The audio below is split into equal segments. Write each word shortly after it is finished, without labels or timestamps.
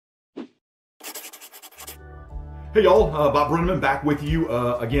Hey y'all, Bob Brennaman back with you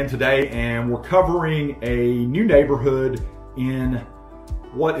again today, and we're covering a new neighborhood in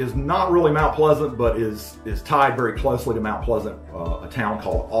what is not really Mount Pleasant, but is tied very closely to Mount Pleasant, a town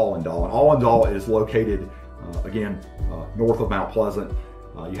called Awendaw. And Awendaw is located, north of Mount Pleasant.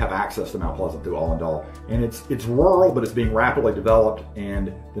 You have access to Mount Pleasant through Awendaw. And it's rural, but it's being rapidly developed.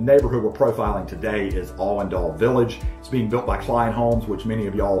 And the neighborhood we're profiling today is Awendaw Village. It's being built by Klein Homes, which many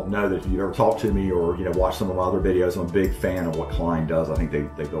of y'all know that if you've ever talked to me or watched some of my other videos. I'm a big fan of what Klein does. I think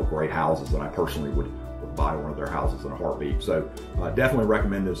they build great houses, and I personally would buy one of their houses in a heartbeat. So definitely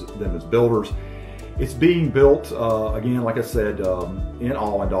recommend them as builders. It's being built, again, like I said, in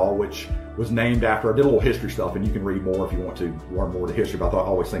Awendaw, which was named after, I did a little history stuff, and you can read more if you want to learn more of the history, but I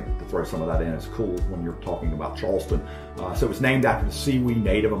always think to throw some of that in is cool when you're talking about Charleston. So it was named after the Siouxsie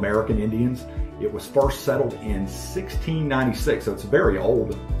Native American Indians. It was first settled in 1696, so it's a very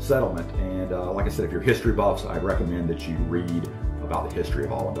old settlement. And like I said, if you're history buffs, I recommend that you read about the history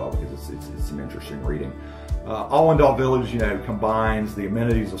of Awendaw because it's some interesting reading. Awendaw Village, combines the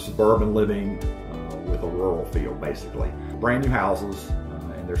amenities of suburban living with a rural feel, basically. Brand new houses,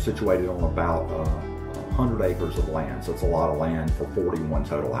 and they're situated on about 100 acres of land, so it's a lot of land for 41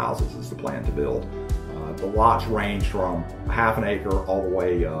 total houses is the plan to build. The lots range from half an acre all the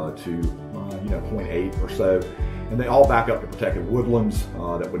way to 0.8 or so, and they all back up to protected woodlands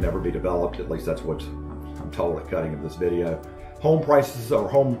that would never be developed. At least that's what I'm told at cutting of this video. Home prices or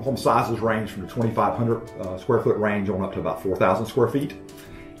home sizes range from the 2,500 square foot range on up to about 4,000 square feet.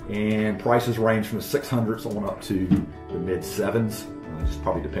 And prices range from the 600s on up to the mid 7s, just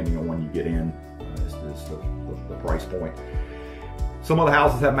probably depending on when you get in, is the price point. Some of the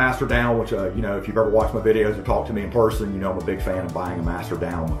houses have master down, which, if you've ever watched my videos or talked to me in person, I'm a big fan of buying a master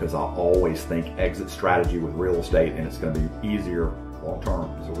down because I always think exit strategy with real estate, and it's going to be easier long term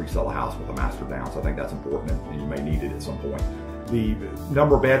to resell a house with a master down. So I think that's important, and you may need it at some point. The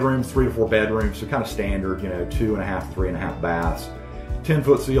number of bedrooms, 3 to 4 bedrooms, so kind of standard, 2.5 to 3.5 baths.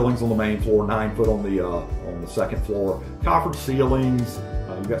 10-foot ceilings on the main floor, 9 foot on the second floor. Coffered ceilings.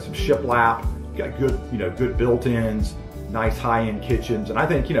 You've got some shiplap. You've got good built-ins, nice high-end kitchens, and I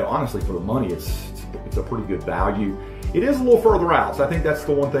think honestly for the money, it's a pretty good value. It is a little further out, so I think that's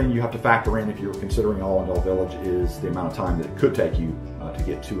the one thing you have to factor in if you're considering Awendaw Village is the amount of time that it could take you to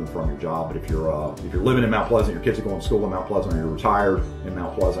get to and from your job. But if you're living in Mount Pleasant, your kids are going to school in Mount Pleasant, or you're retired in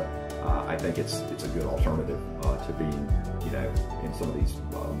Mount Pleasant, I think it's a good alternative to being in some of these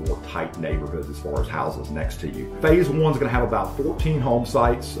more tight neighborhoods as far as houses next to you. Phase 1 is going to have about 14 home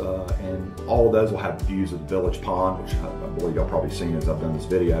sites, and all of those will have views of the village pond, which I believe y'all probably seen as I've done this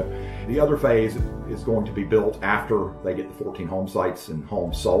video. The other phase is going to be built after they get the 14 home sites and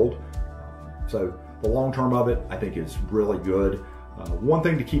homes sold. So the long term of it, I think, is really good. One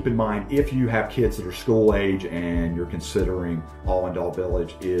thing to keep in mind if you have kids that are school age and you're considering Awendaw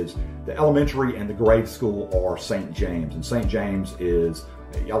Village is the elementary and the grade school are St. James. And St. James is,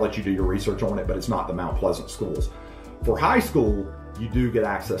 I'll let you do your research on it, but it's not the Mount Pleasant schools. For high school, you do get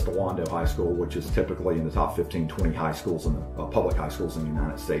access to Awendaw High School, which is typically in the top 15, 20 high schools in the public high schools in the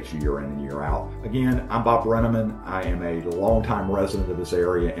United States year in and year out. Again, I'm Bob Brennaman. I am a longtime resident of this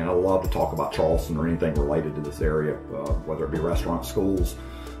area, and I love to talk about Charleston or anything related to this area, whether it be restaurants, schools,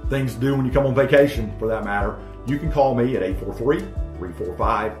 things to do when you come on vacation, for that matter. You can call me at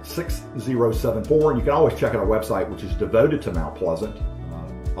 843-345-6074, and you can always check out our website, which is devoted to Mount Pleasant,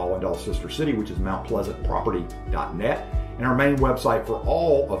 Awendaw's sister city, which is mountpleasantproperty.net. And our main website for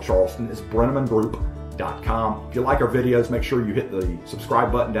all of Charleston is BRENNAMANGROUP.com. If you like our videos, make sure you hit the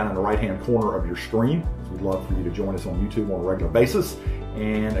subscribe button down in the right-hand corner of your screen. We'd love for you to join us on YouTube on a regular basis.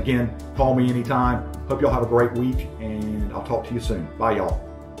 And again, call me anytime. Hope y'all have a great week, and I'll talk to you soon. Bye, y'all.